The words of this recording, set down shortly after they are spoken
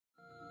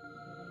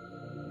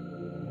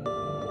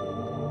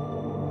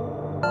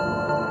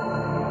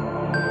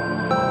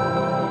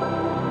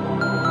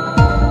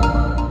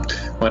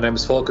name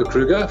is Volker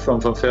Kruger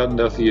from Van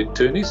Verdenduffy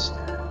Attorneys,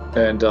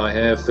 and I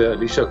have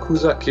Alicia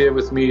Kuzak here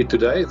with me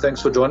today. Thanks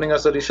for joining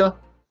us, Alicia.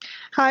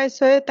 Hi,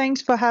 sir.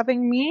 Thanks for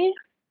having me.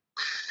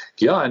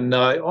 Yeah, and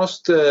I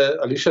asked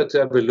Alicia to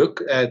have a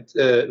look at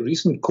a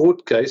recent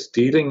court case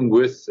dealing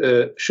with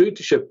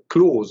suretyship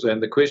clause,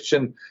 and the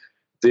question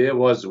there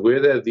was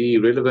whether the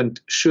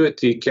relevant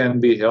surety can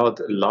be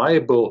held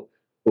liable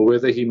or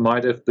whether he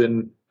might have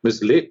been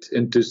misled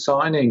into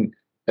signing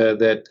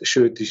that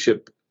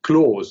suretyship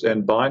clause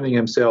and binding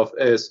himself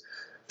as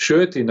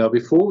surety. Now,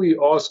 before we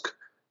ask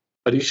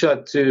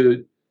Alicia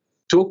to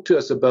talk to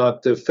us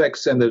about the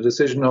facts and the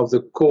decision of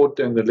the court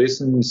and the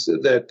lessons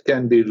that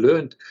can be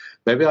learned,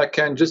 maybe I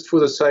can, just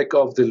for the sake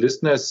of the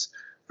listeners,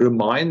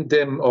 remind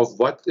them of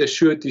what a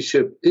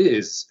suretyship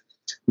is.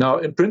 Now,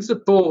 in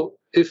principle,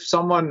 if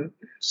someone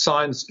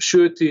signs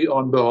surety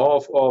on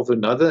behalf of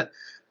another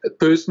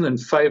person in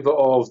favor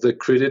of the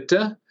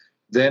creditor,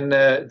 then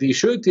the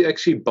surety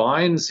actually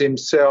binds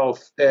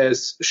himself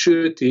as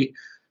surety,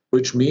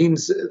 which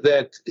means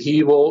that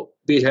he will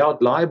be held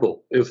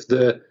liable if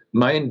the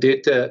main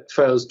debtor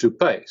fails to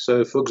pay.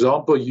 So, for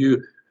example,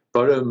 you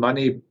borrow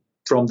money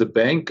from the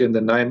bank in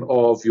the name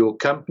of your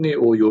company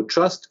or your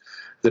trust.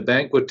 The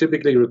bank would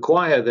typically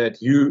require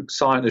that you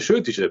sign a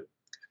suretyship,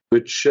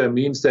 which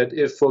means that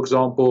if, for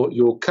example,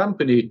 your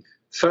company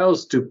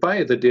fails to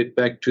pay the debt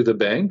back to the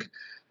bank,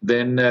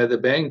 then the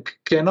bank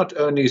cannot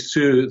only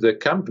sue the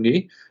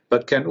company,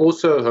 but can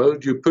also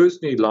hold you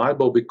personally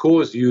liable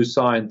because you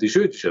signed the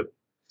suretyship.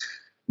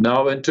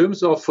 Now, in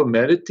terms of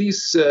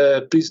formalities,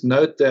 please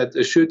note that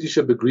a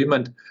suretyship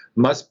agreement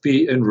must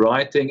be in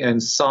writing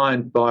and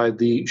signed by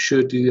the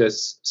surety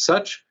as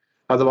such.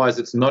 Otherwise,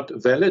 it's not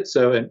valid.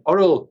 So an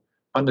oral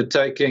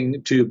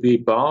undertaking to be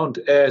bound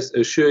as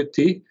a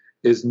surety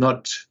is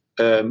not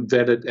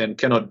valid and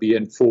cannot be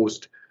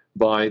enforced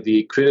by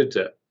the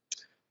creditor.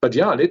 But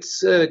yeah,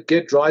 let's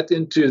get right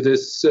into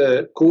this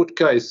court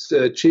case,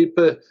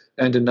 Cheaper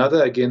and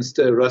another against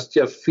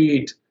Rustia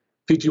Feed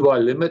Pty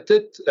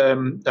Limited.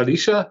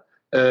 Alicia,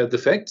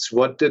 the facts,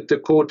 what did the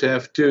court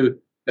have to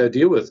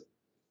deal with?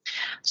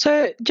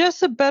 So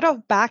just a bit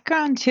of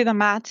background to the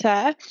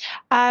matter.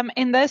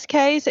 In this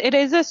case, it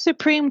is a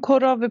Supreme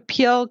Court of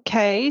Appeal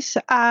case.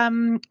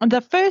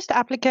 The first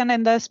applicant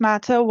in this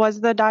matter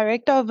was the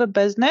director of a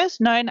business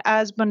known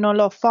as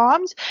Bonolo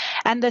Farms,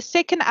 and the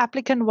second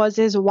applicant was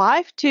his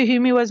wife, to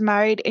whom he was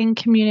married in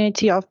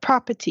community of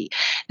property.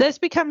 This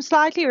becomes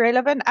slightly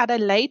relevant at a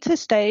later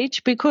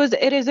stage because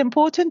it is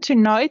important to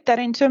note that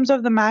in terms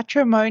of the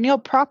Matrimonial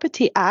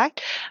Property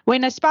Act,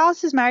 when a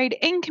spouse is married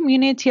in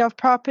community of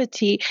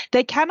property,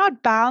 they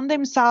cannot bind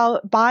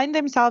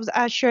themselves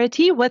as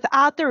surety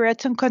without the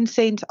written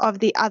consent of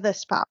the other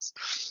spouse.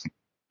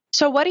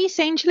 So what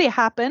essentially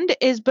happened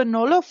is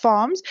Bonolo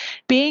Farms,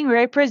 being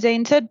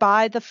represented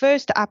by the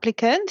first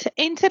applicant,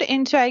 entered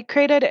into a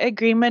credit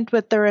agreement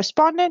with the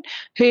respondent,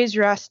 who is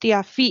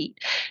Rustia Feed.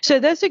 So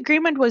this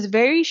agreement was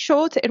very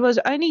short. It was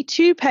only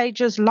 2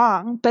 pages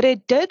long, but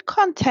it did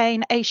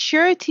contain a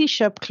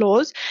suretyship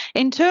clause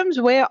in terms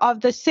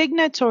whereof the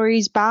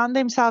signatories bound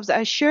themselves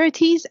as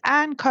sureties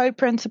and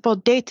co-principal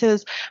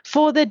debtors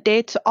for the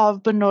debt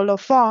of Bonolo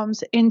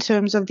Farms in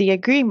terms of the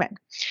agreement.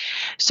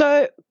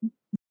 So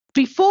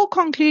before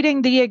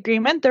concluding the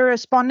agreement, the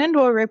respondent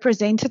or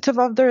representative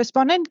of the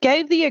respondent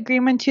gave the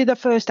agreement to the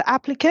first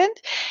applicant.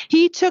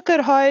 He took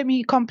it home,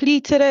 he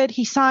completed it,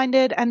 he signed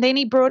it, and then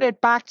he brought it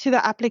back to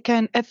the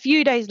applicant a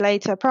few days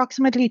later,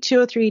 approximately 2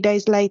 or 3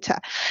 days later.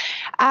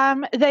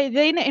 They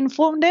then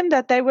informed him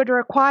that they would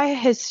require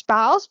his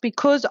spouse,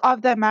 because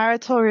of the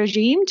marital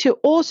regime, to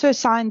also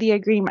sign the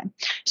agreement.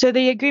 So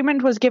the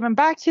agreement was given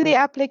back to the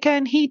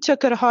applicant, he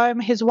took it home,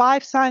 his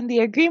wife signed the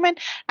agreement,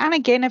 and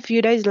again a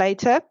few days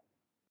later,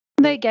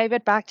 they gave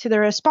it back to the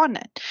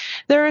respondent.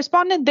 The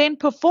respondent then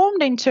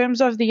performed in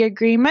terms of the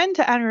agreement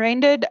and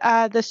rendered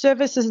the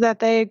services that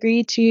they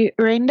agreed to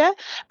render,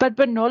 but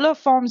Bonolo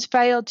Farms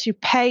failed to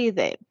pay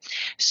them.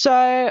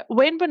 So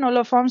when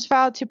Bonolo Farms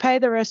failed to pay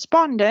the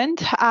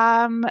respondent,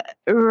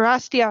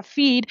 Rustia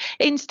Feed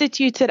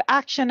instituted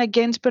action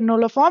against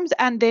Bonolo Farms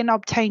and then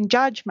obtained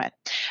judgment.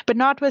 But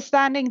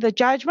notwithstanding the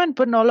judgment,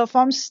 Bonolo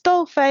Farms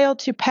still failed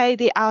to pay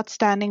the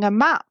outstanding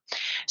amount.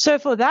 So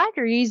for that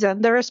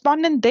reason, the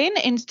respondent then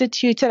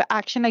instituted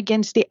action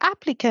against the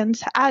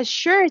applicants as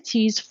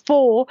sureties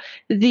for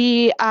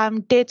the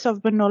debts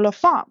of Bonolo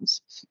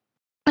Farms.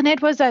 And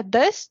it was at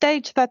this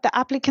stage that the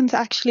applicants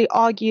actually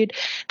argued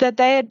that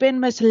they had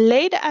been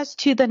misled as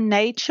to the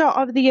nature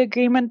of the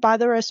agreement by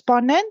the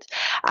respondent,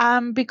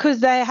 because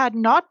they had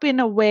not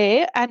been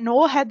aware, and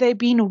nor had they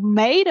been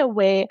made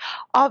aware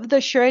of the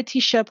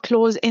suretyship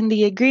clause in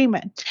the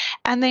agreement.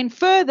 And then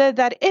further,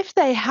 that if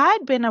they had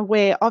been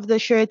aware of the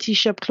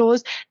suretyship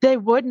clause, they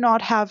would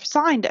not have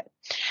signed it.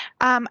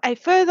 A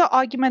further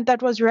argument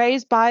that was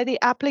raised by the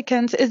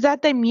applicants is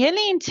that they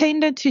merely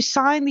intended to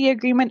sign the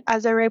agreement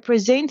as a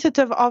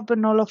representative of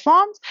Bonolo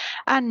Farms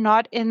and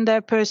not in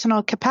their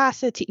personal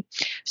capacity.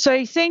 So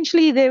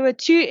essentially, there were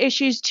 2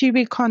 issues to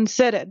be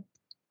considered.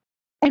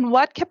 in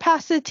what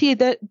capacity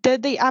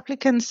did the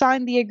applicant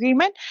sign the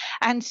agreement?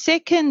 And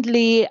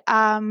secondly,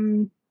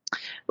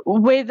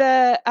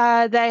 whether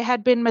they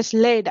had been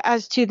misled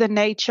as to the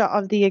nature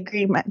of the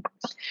agreement.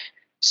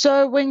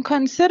 So when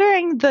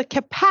considering the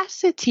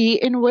capacity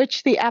in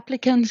which the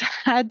applicants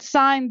had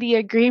signed the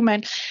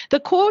agreement,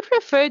 the court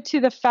referred to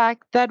the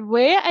fact that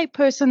where a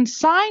person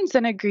signs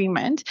an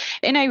agreement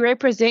in a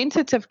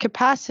representative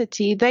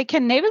capacity, they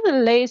can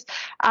nevertheless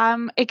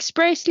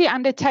expressly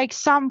undertake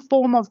some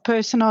form of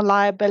personal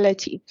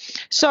liability.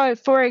 So,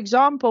 for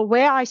example,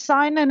 where I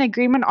sign an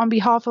agreement on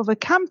behalf of a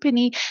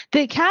company,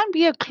 there can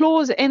be a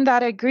clause in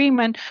that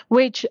agreement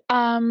which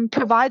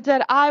provides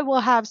that I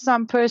will have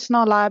some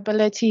personal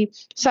liability,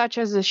 such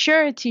as a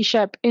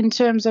suretyship, in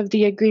terms of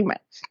the agreement.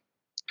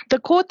 The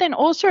court then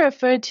also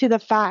referred to the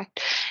fact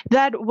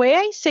that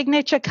where a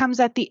signature comes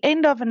at the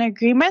end of an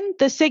agreement,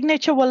 the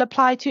signature will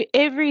apply to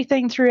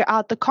everything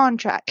throughout the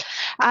contract.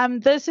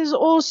 This is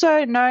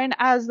also known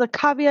as the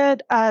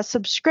caveat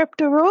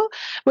subscripta rule,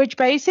 which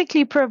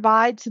basically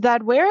provides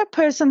that where a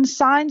person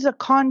signs a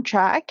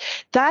contract,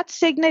 that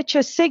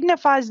signature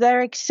signifies their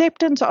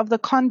acceptance of the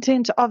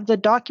content of the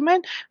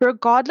document,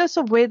 regardless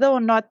of whether or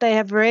not they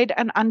have read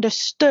and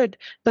understood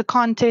the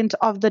content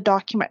of the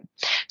document.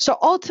 So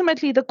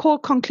ultimately, the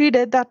court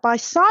concluded that by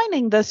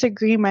signing this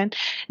agreement,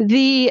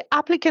 the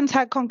applicants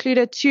had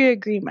concluded two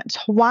agreements,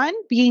 one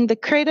being the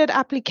credit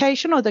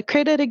application or the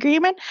credit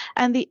agreement,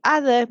 and the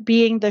other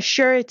being the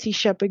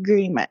suretyship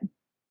agreement.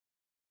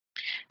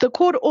 The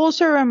court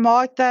also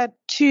remarked that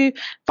to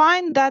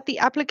find that the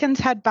applicants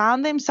had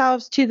bound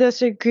themselves to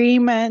this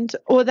agreement,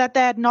 or that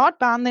they had not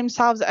bound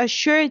themselves as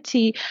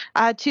surety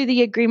to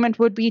the agreement,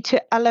 would be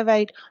to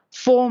elevate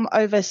form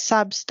over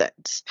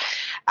substance.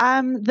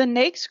 The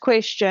next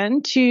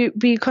question to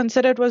be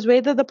considered was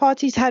whether the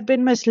parties had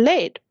been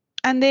misled.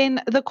 And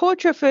then the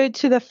court referred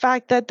to the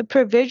fact that the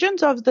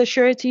provisions of the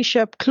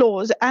suretyship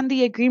clause and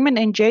the agreement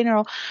in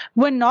general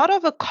were not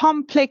of a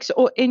complex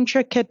or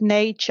intricate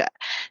nature.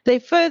 They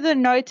further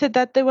noted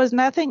that there was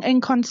nothing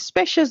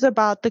inconspicuous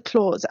about the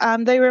clause.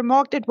 They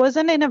remarked it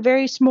wasn't in a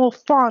very small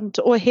font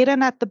or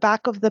hidden at the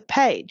back of the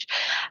page.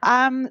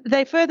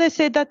 They further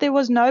said that there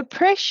was no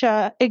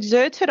pressure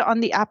exerted on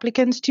the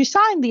applicants to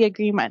sign the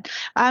agreement.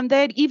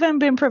 They had even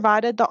been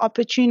provided the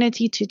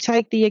opportunity to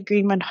take the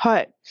agreement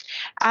home.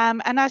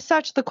 And as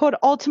such, the court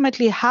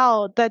ultimately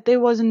held that there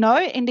was no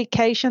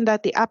indication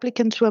that the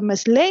applicants were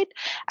misled,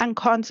 and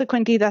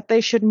consequently that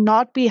they should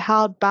not be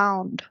held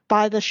bound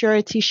by the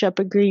suretyship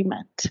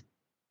agreement.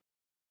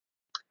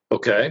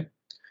 Okay.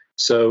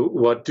 So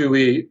what do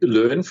we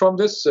learn from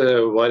this?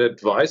 What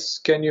advice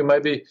can you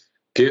maybe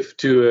give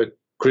to a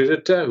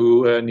creditor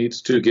who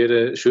needs to get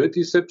a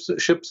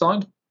suretyship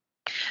signed?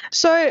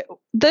 So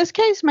this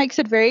case makes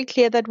it very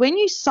clear that when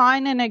you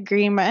sign an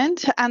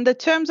agreement and the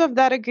terms of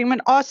that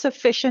agreement are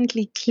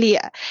sufficiently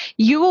clear,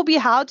 you will be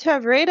held to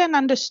have read and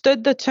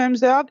understood the terms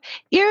thereof,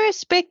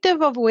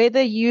 irrespective of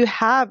whether you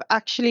have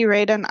actually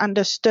read and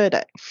understood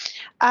it.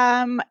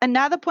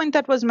 Another point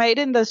that was made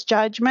in this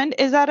judgment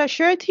is that a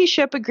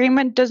suretyship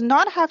agreement does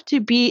not have to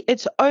be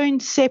its own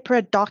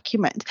separate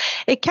document.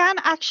 It can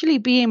actually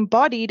be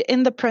embodied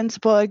in the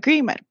principal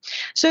agreement.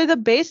 So the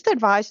best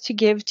advice to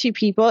give to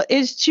people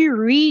is to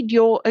read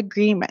your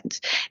agreement.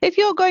 If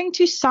you're going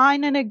to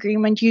sign an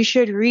agreement, you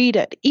should read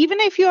it, even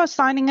if you are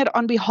signing it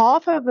on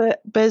behalf of a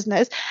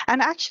business.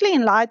 And actually,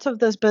 in light of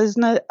this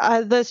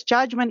this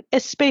judgment,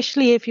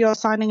 especially if you are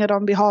signing it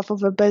on behalf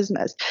of a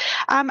business.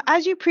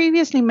 As you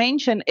previously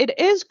mentioned, it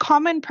is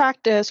common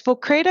practice for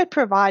credit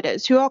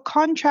providers who are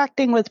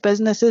contracting with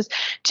businesses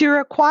to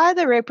require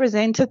the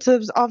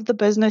representatives of the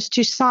business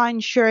to sign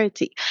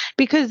surety,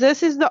 because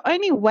this is the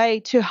only way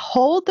to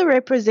hold the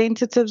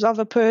representatives of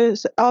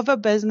a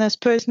business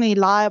personally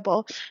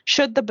liable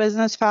should the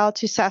business fail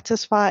to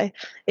satisfy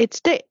its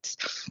debts.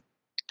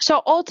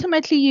 So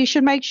ultimately, you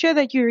should make sure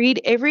that you read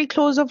every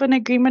clause of an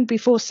agreement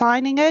before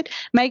signing it.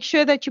 Make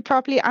sure that you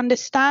properly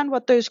understand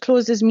what those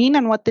clauses mean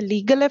and what the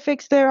legal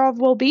effects thereof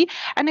will be.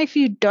 And if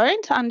you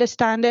don't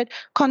understand it,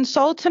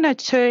 consult an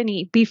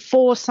attorney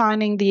before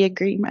signing the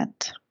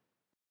agreement.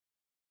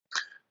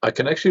 I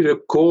can actually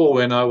recall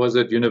when I was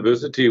at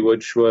university,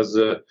 which was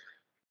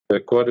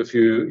quite a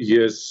few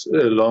years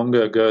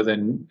longer ago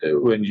than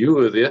when you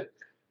were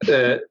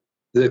there,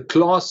 the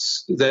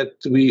class that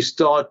we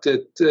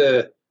started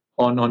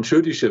on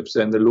suretyships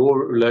and the law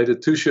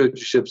related to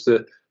suretyships,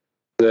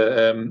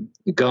 the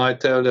guy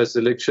told us,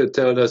 the lecturer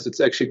told us, it's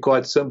actually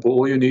quite simple.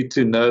 All you need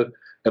to know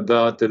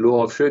about the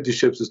law of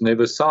suretyships is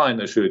never sign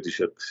a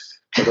suretyship.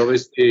 But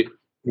obviously,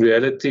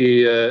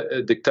 reality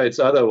dictates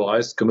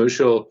otherwise.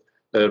 Commercial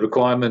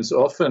requirements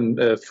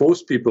often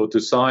force people to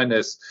sign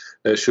as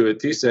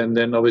sureties, and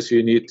then obviously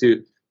you need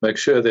to make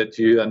sure that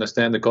you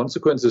understand the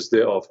consequences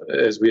thereof.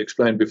 As we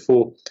explained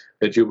before,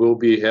 that you will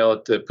be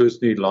held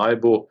personally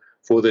liable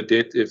for the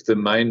debt if the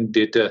main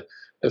debtor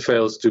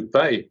fails to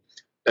pay.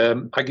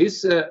 I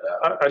guess,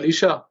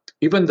 Alicia,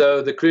 even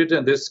though the creditor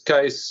in this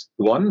case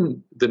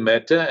won the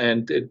matter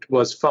and it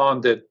was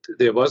found that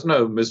there was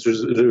no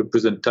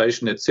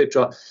misrepresentation,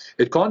 etc.,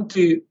 it can't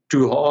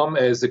do harm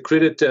as a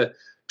creditor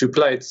to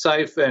play it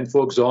safe and,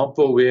 for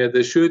example, where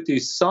the surety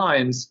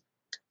signs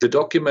the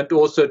document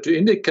also to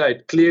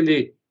indicate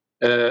clearly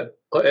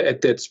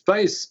at that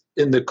space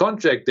in the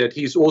contract that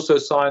he's also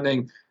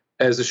signing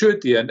as a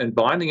surety and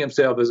binding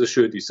himself as a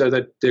surety, so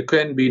that there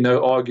can be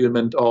no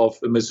argument of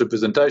a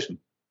misrepresentation.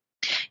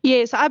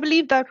 Yes, I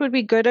believe that would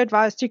be good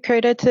advice to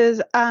creditors,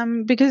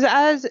 because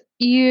as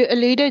you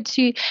alluded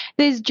to,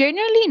 there's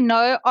generally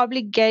no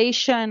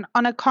obligation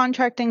on a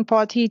contracting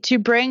party to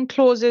bring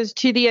clauses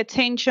to the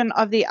attention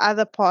of the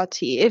other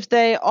party if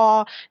they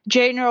are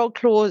general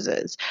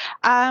clauses.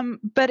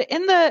 But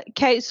in the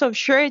case of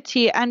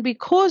surety, and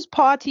because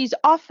parties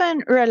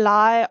often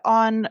rely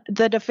on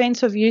the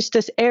defense of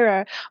Eustace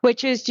error,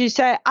 which is to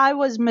say, I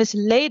was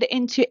misled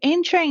into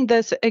entering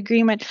this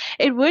agreement,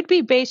 it would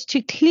be best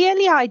to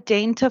clearly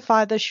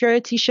identify the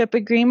suretyship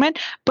agreement,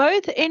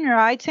 both in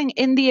writing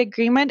in the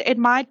agreement. It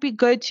might be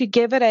good to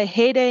give it a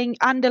heading,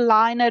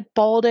 underline it,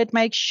 bold it,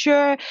 make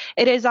sure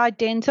it is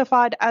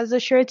identified as a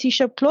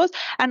suretyship clause,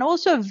 and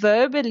also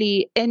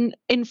verbally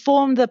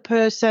inform the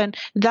person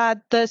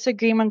that this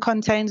agreement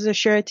contains a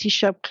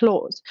suretyship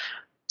clause.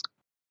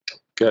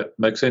 Okay,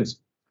 makes sense.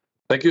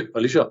 Thank you,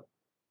 Alicia.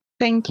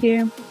 Thank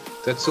you.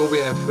 That's all we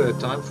have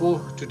time for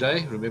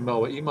today. Remember,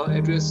 our email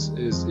address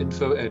is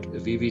info@vvd.co.za.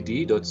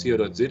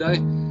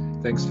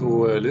 Thanks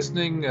for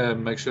listening.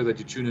 Make sure that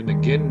you tune in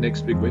again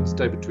next week,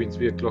 Wednesday, between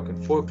 3 o'clock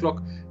and 4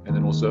 o'clock, and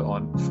then also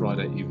on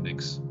Friday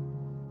evenings.